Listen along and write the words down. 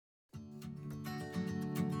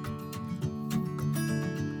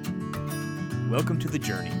Welcome to The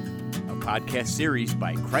Journey, a podcast series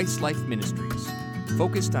by Christ Life Ministries,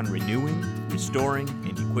 focused on renewing, restoring,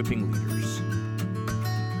 and equipping leaders.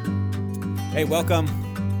 Hey,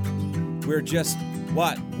 welcome. We're just,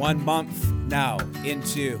 1 month now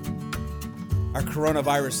into our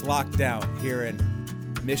coronavirus lockdown here in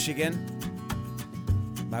Michigan.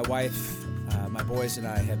 My wife, my boys, and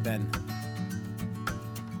I have been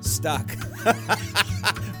stuck.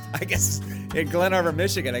 I guess in Glen Arbor,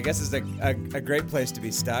 Michigan, I guess is a great place to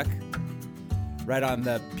be stuck. Right on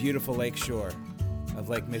the beautiful lake shore of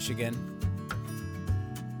Lake Michigan.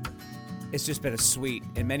 It's just been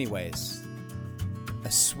in many ways,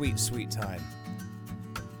 a sweet, sweet time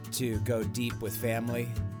to go deep with family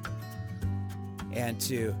and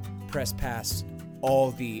to press past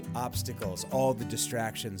all the obstacles, all the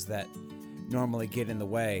distractions that normally get in the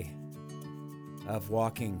way of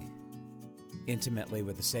walking intimately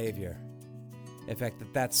with the Savior. In fact,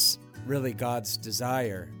 that's really God's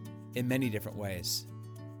desire in many different ways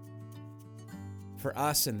for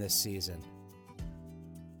us in this season,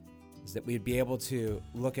 is that we'd be able to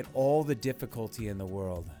look at all the difficulty in the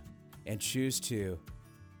world and choose to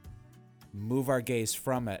move our gaze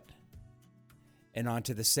from it and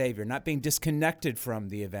onto the Savior, not being disconnected from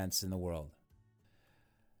the events in the world,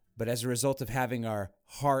 but as a result of having our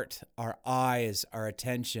heart, our eyes, our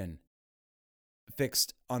attention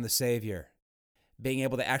fixed on the Savior, being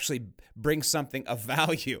able to actually bring something of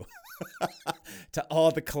value to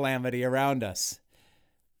all the calamity around us.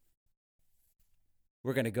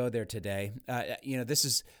 We're going to go there today. This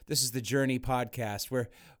is the Journey podcast, where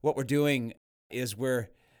what we're doing is we're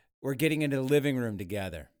getting into the living room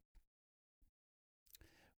together.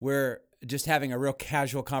 We're just having a real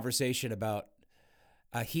casual conversation about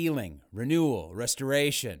healing, renewal,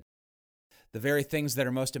 restoration, the very things that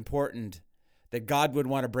are most important that God would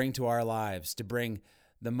want to bring to our lives, to bring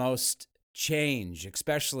the most change,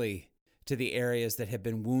 especially to the areas that have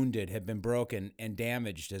been wounded, have been broken, and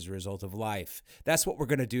damaged as a result of life. That's what we're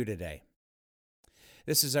going to do today.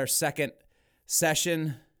 This is our second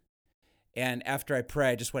session, and after I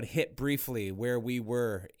pray, I just want to hit briefly where we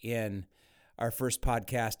were in our first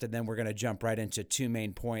podcast, and then we're going to jump right into two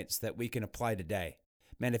main points that we can apply today.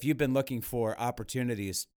 Man, if you've been looking for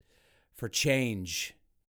opportunities for change,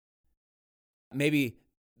 maybe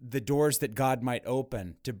the doors that God might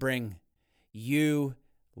open to bring you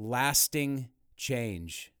lasting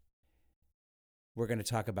change, we're going to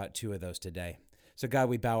talk about two of those today. So God,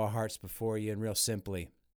 we bow our hearts before you, and real simply,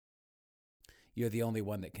 you're the only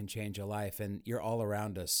one that can change a life, and you're all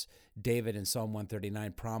around us. David in Psalm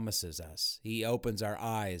 139 promises us. He opens our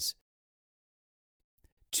eyes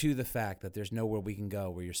to the fact that there's nowhere we can go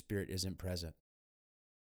where your Spirit isn't present.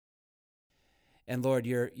 And Lord,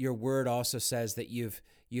 your word also says that you've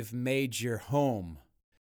made your home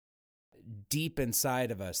deep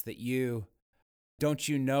inside of us, that don't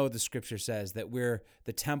you know, the scripture says, that we're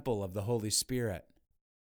the temple of the Holy Spirit.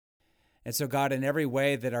 And so God, in every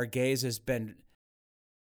way that our gaze has been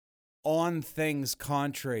on things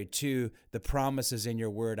contrary to the promises in your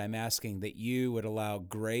word, I'm asking that you would allow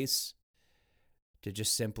grace to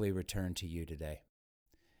just simply return to you today.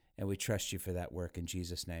 And we trust you for that work in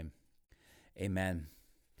Jesus' name. Amen.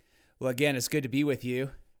 Well, again, it's good to be with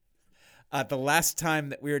you. The last time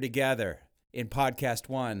that we were together in podcast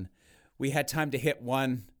 1, we had time to hit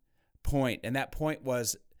one point, and that point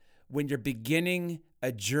was when you're beginning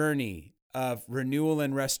a journey of renewal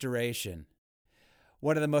and restoration,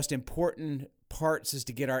 one of the most important parts is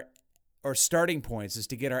to get starting points is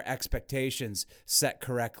to get our expectations set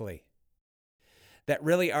correctly. That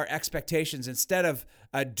really our expectations, instead of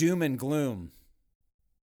a doom and gloom,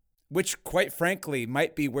 which quite frankly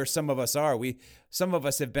might be where some of us are. Some of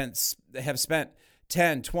us have spent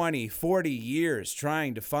 10, 20, 40 years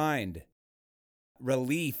trying to find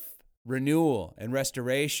relief, renewal, and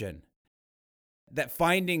restoration. That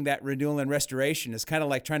finding that renewal and restoration is kind of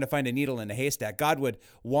like trying to find a needle in a haystack. God would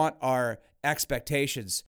want our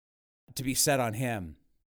expectations to be set on Him.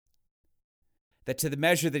 That to the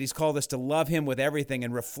measure that He's called us to love Him with everything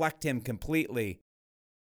and reflect Him completely,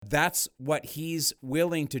 that's what He's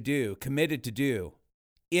willing to do, committed to do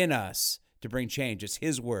in us to bring change. It's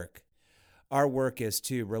His work. Our work is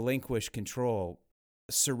to relinquish control,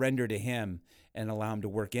 surrender to Him, and allow Him to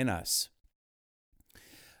work in us.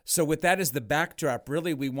 So with that as the backdrop,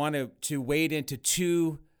 really we want to wade into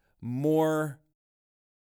two more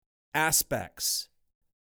aspects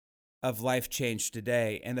of life change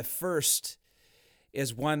today. And the first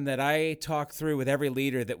is one that I talk through with every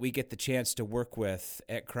leader that we get the chance to work with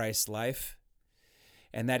at Christ Life,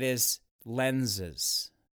 and that is lenses.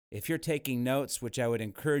 If you're taking notes, which I would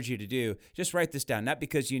encourage you to do, just write this down, not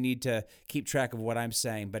because you need to keep track of what I'm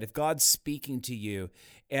saying, but if God's speaking to you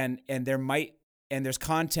and there's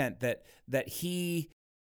content that he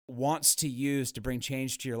wants to use to bring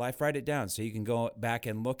change to your life, write it down so you can go back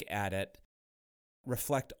and look at it,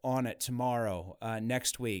 reflect on it tomorrow,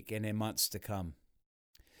 next week, and in months to come.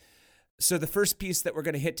 So the first piece that we're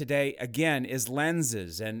going to hit today, again, is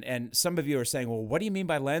lenses. And some of you are saying, well, what do you mean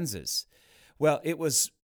by lenses? Well, it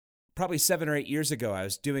was probably 7 or 8 years ago, I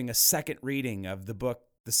was doing a second reading of the book,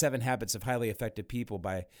 The 7 Habits of Highly Effective People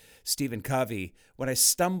by Stephen Covey, when I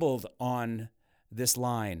stumbled on this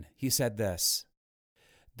line. He said this,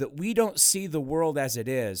 that we don't see the world as it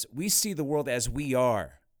is, we see the world as we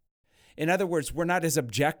are. In other words, we're not as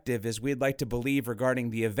objective as we'd like to believe regarding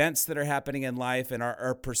the events that are happening in life and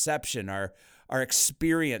our perception, our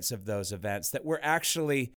experience of those events, that we're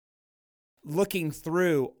actually looking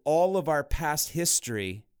through all of our past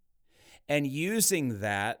history and using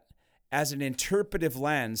that as an interpretive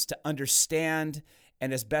lens to understand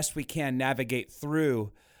and as best we can navigate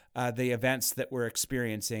through the events that we're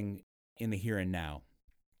experiencing in the here and now.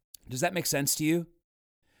 Does that make sense to you?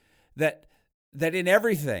 That in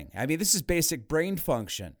everything, I mean, this is basic brain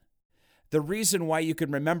function. The reason why you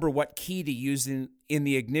can remember what key to use in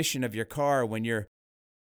the ignition of your car when you're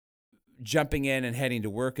jumping in and heading to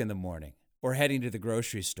work in the morning, or heading to the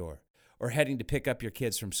grocery store, or heading to pick up your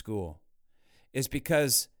kids from school, is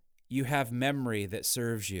because you have memory that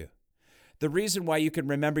serves you. The reason why you can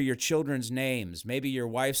remember your children's names, maybe your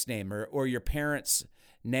wife's name or your parents'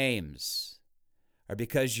 names, are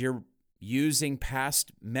because you're using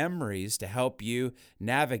past memories to help you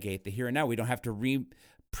navigate the here and now. We don't have to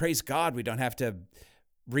praise God, we don't have to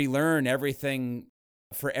relearn everything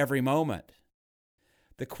for every moment.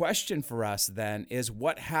 The question for us then is,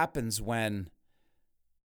 what happens when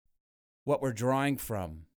what we're drawing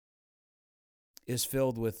from is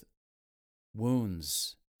filled with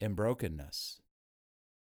wounds and brokenness?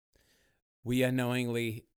 We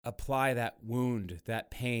unknowingly apply that wound, that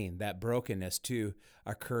pain, that brokenness to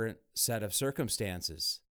our current set of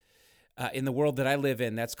circumstances. In the world that I live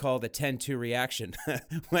in, that's called a 10-2 reaction.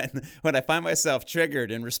 when I find myself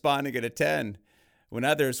triggered and responding at a 10, when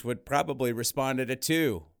others would probably respond at a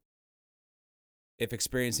 2 if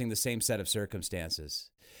experiencing the same set of circumstances.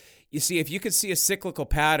 You see, if you could see a cyclical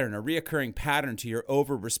pattern, a reoccurring pattern to your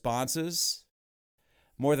over-responses,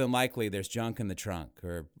 more than likely there's junk in the trunk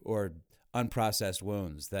or unprocessed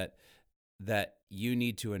wounds that we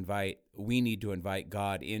need to invite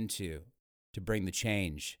God into to bring the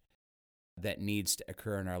change that needs to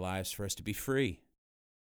occur in our lives for us to be free.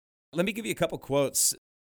 Let me give you a couple quotes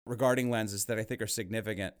regarding lenses that I think are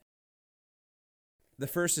significant. The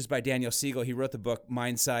first is by Daniel Siegel. He wrote the book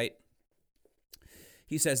Mindsight.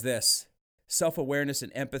 He says this: self-awareness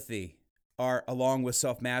and empathy are, along with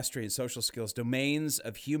self-mastery and social skills, domains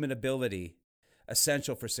of human ability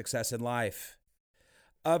essential for success in life.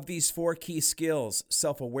 Of these 4 key skills,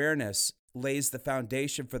 self-awareness lays the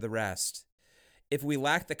foundation for the rest. If we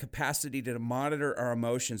lack the capacity to monitor our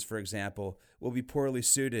emotions, for example, we'll be poorly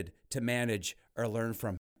suited to manage or learn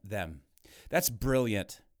from them. That's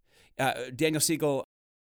brilliant. Daniel Siegel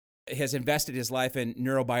has invested his life in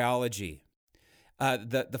neurobiology,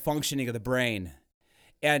 the functioning of the brain.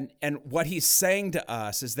 And what he's saying to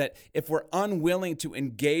us is that if we're unwilling to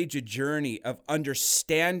engage a journey of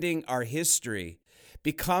understanding our history,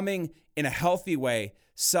 becoming in a healthy way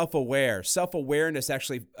self-aware, self-awareness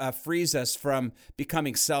actually frees us from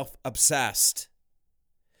becoming self-obsessed.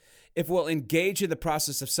 If we'll engage in the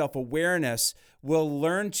process of self-awareness, we'll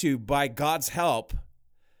learn to, by God's help,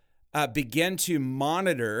 begin to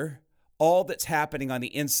monitor all that's happening on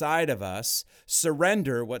the inside of us,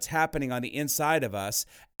 surrender what's happening on the inside of us,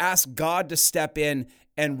 ask God to step in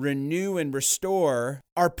and renew and restore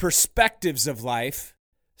our perspectives of life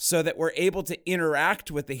so that we're able to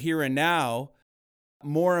interact with the here and now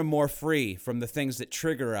more and more free from the things that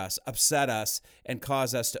trigger us, upset us, and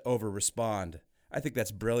cause us to over-respond. I think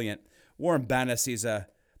that's brilliant. Warren Bennis, he's a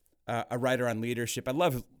writer on leadership. I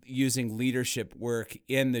love using leadership work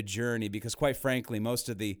in the journey because, quite frankly, most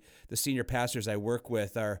of the senior pastors I work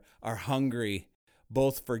with are hungry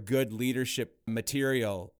both for good leadership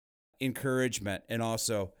material, encouragement, and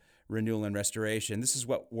also renewal and restoration. This is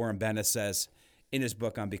what Warren Bennis says in his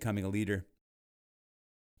book on becoming a leader.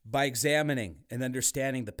 By examining and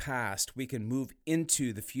understanding the past, we can move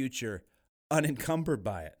into the future unencumbered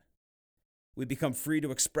by it. We become free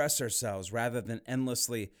to express ourselves rather than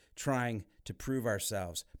endlessly trying to prove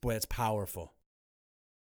ourselves. Boy, that's powerful.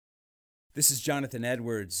 This is Jonathan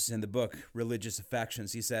Edwards in the book Religious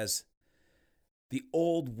Affections. He says, The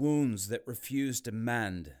old wounds that refuse to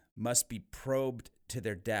mend must be probed to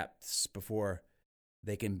their depths before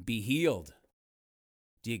they can be healed.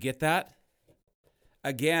 Do you get that?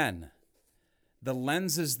 Again, the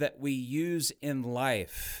lenses that we use in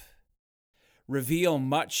life reveal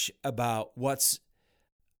much about what's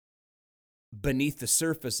beneath the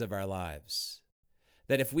surface of our lives.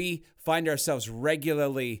 That if we find ourselves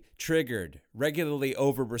regularly triggered, regularly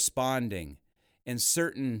over-responding in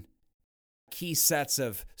certain key sets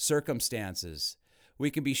of circumstances,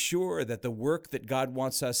 we can be sure that the work that God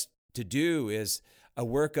wants us to do is a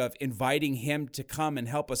work of inviting Him to come and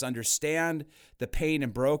help us understand the pain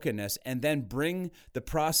and brokenness, and then bring the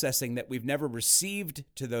processing that we've never received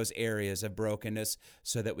to those areas of brokenness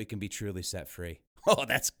so that we can be truly set free. Oh,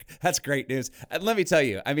 that's great news. And let me tell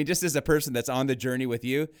you, I mean, just as a person that's on the journey with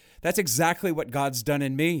you, that's exactly what God's done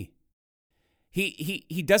in me.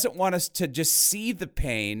 He doesn't want us to just see the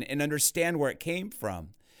pain and understand where it came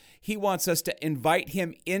from. He wants us to invite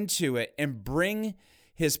Him into it and bring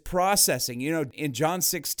His processing. You know, in John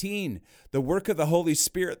 16, the work of the Holy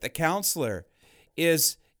Spirit, the counselor,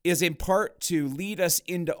 is in part to lead us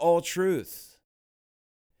into all truth.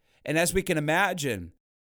 And as we can imagine,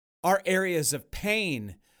 our areas of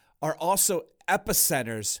pain are also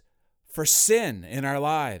epicenters for sin in our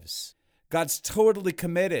lives. God's totally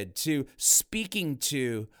committed to speaking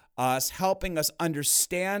to us, helping us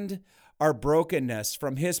understand our brokenness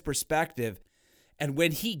from His perspective. And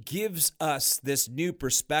when He gives us this new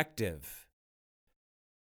perspective,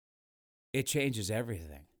 it changes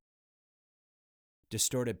everything.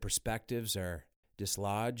 Distorted perspectives are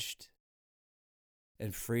dislodged,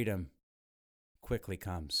 and freedom quickly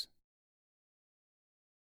comes.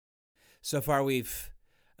 So far, we've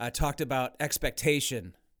talked about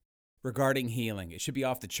expectation regarding healing. It should be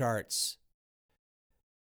off the charts.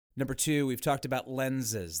 Number 2, we've talked about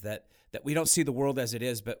lenses, that we don't see the world as it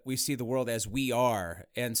is, but we see the world as we are.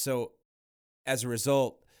 And so, as a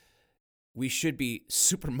result, we should be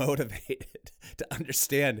super motivated to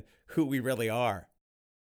understand who we really are.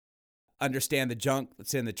 Understand the junk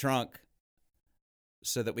that's in the trunk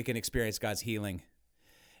so that we can experience God's healing.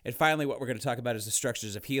 And finally, what we're going to talk about is the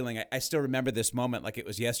structures of healing. I still remember this moment like it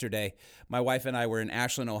was yesterday. My wife and I were in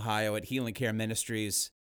Ashland, Ohio at Healing Care Ministries,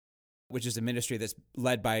 which is a ministry that's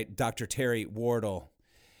led by Dr. Terry Wardle.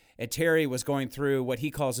 And Terry was going through what he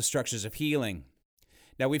calls the structures of healing.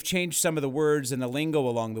 Now, we've changed some of the words and the lingo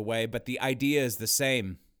along the way, but the idea is the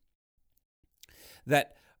same.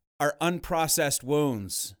 That our unprocessed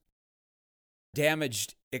wounds,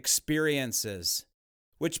 damaged experiences,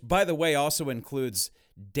 which, by the way, also includes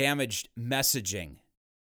damaged messaging,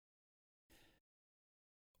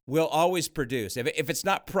 will always produce, if it's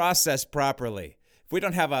not processed properly, if we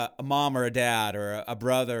don't have a mom or a dad or a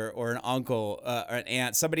brother or an uncle or an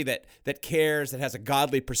aunt, somebody that cares, that has a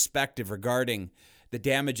godly perspective regarding the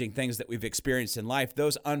damaging things that we've experienced in life,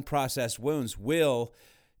 those unprocessed wounds will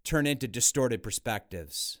turn into distorted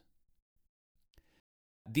perspectives.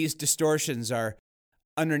 These distortions are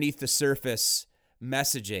underneath the surface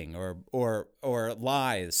messaging or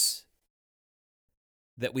lies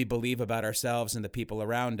that we believe about ourselves and the people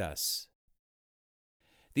around us.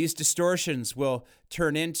 These distortions will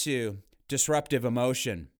turn into disruptive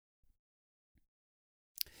emotion.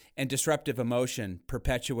 And disruptive emotion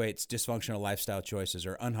perpetuates dysfunctional lifestyle choices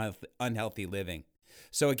or unhealthy living.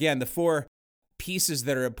 So again, the 4 pieces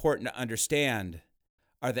that are important to understand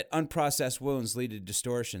are that unprocessed wounds lead to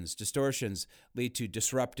distortions. Distortions lead to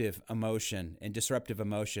disruptive emotion, and disruptive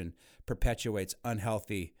emotion perpetuates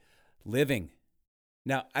unhealthy living.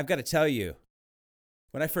 Now, I've got to tell you,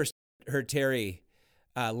 when I first heard Terry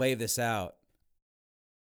lay this out,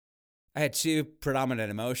 I had 2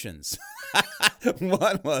 predominant emotions.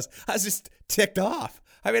 One was, I was just ticked off.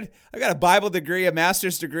 I mean, I got a Bible degree, a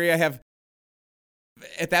master's degree. I have,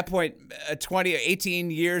 at that point, 18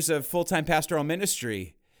 years of full-time pastoral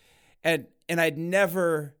ministry. And I'd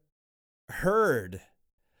never heard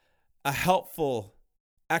a helpful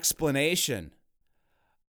explanation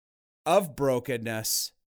of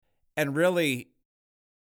brokenness and really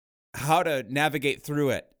how to navigate through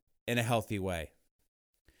it in a healthy way.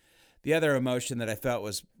 The other emotion that I felt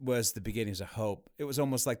was the beginnings of hope. It was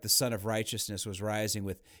almost like the Son of Righteousness was rising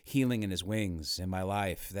with healing in His wings in my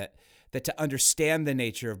life. That to understand the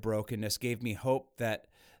nature of brokenness gave me hope that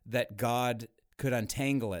God could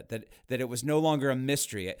untangle it, that it was no longer a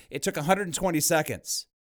mystery. It took 120 seconds,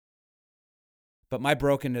 but my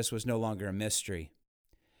brokenness was no longer a mystery.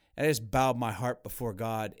 And I just bowed my heart before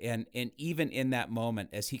God, and even in that moment,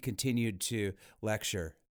 as He continued to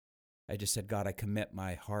lecture, I just said, God, I commit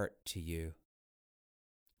my heart to You.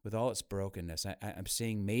 With all its brokenness, I'm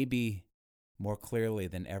seeing maybe more clearly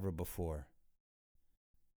than ever before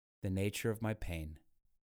the nature of my pain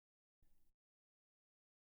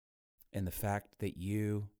and the fact that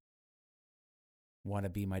you want to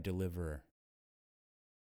be my deliverer,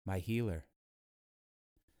 my healer.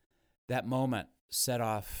 That moment set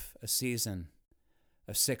off a season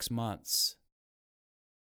of 6 months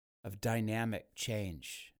of dynamic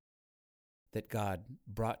change that God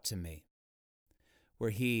brought to me,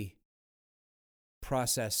 where He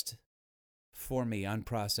processed for me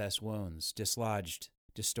unprocessed wounds, dislodged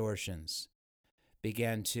distortions,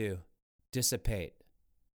 began to dissipate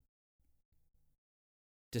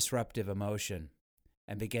disruptive emotion,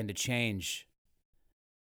 and began to change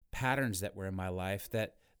patterns that were in my life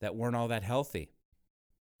that weren't all that healthy.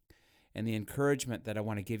 And the encouragement that I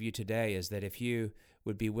want to give you today is that if you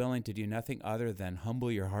would be willing to do nothing other than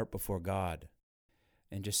humble your heart before God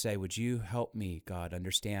and just say, would you help me, God,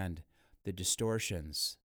 understand the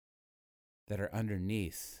distortions that are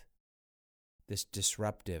underneath this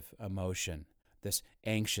disruptive emotion, this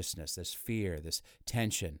anxiousness, this fear, this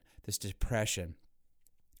tension, this depression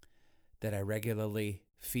that I regularly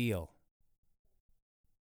feel.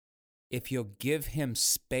 If you'll give Him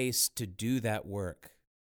space to do that work,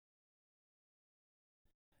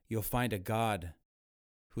 you'll find a God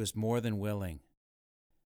who is more than willing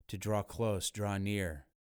to draw close, draw near,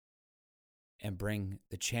 and bring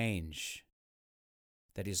the change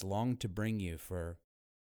that He's longed to bring you for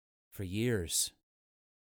years.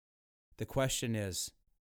 The question is,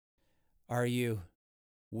 are you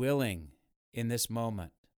willing in this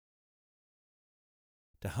moment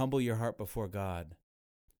to humble your heart before God,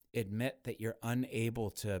 admit that you're unable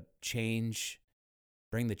to change,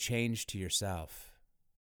 bring the change to yourself,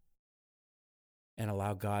 and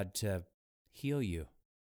allow God to heal you?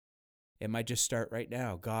 It might just start right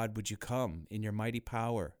now. God, would you come in your mighty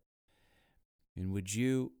power? And would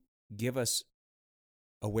you give us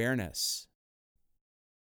awareness,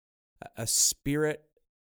 a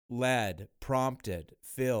spirit-led, prompted,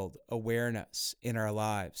 filled awareness in our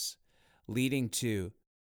lives, leading to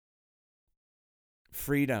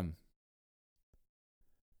freedom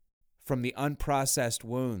from the unprocessed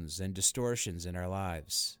wounds and distortions in our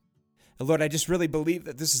lives. And Lord, I just really believe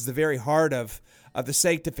that this is the very heart of the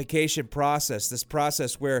sanctification process, this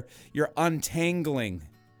process where you're untangling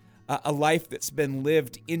a life that's been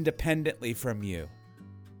lived independently from you,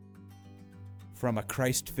 from a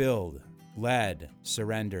Christ-filled, led,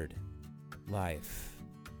 surrendered life.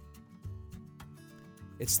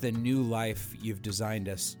 It's the new life you've designed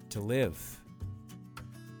us to live.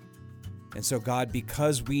 And so, God,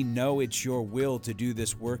 because we know it's your will to do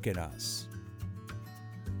this work in us,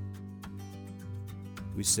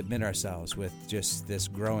 we submit ourselves with just this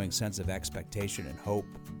growing sense of expectation and hope.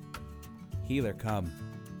 Healer, come.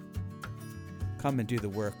 Come and do the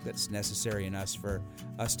work that's necessary in us for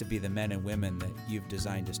us to be the men and women that you've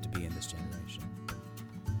designed us to be in this generation.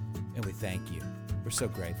 And we thank you. We're so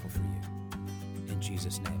grateful for you. In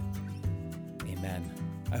Jesus' name, amen.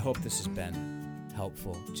 I hope this has been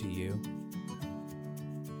helpful to you.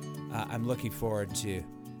 I'm looking forward to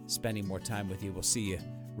spending more time with you. We'll see you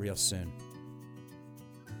real soon.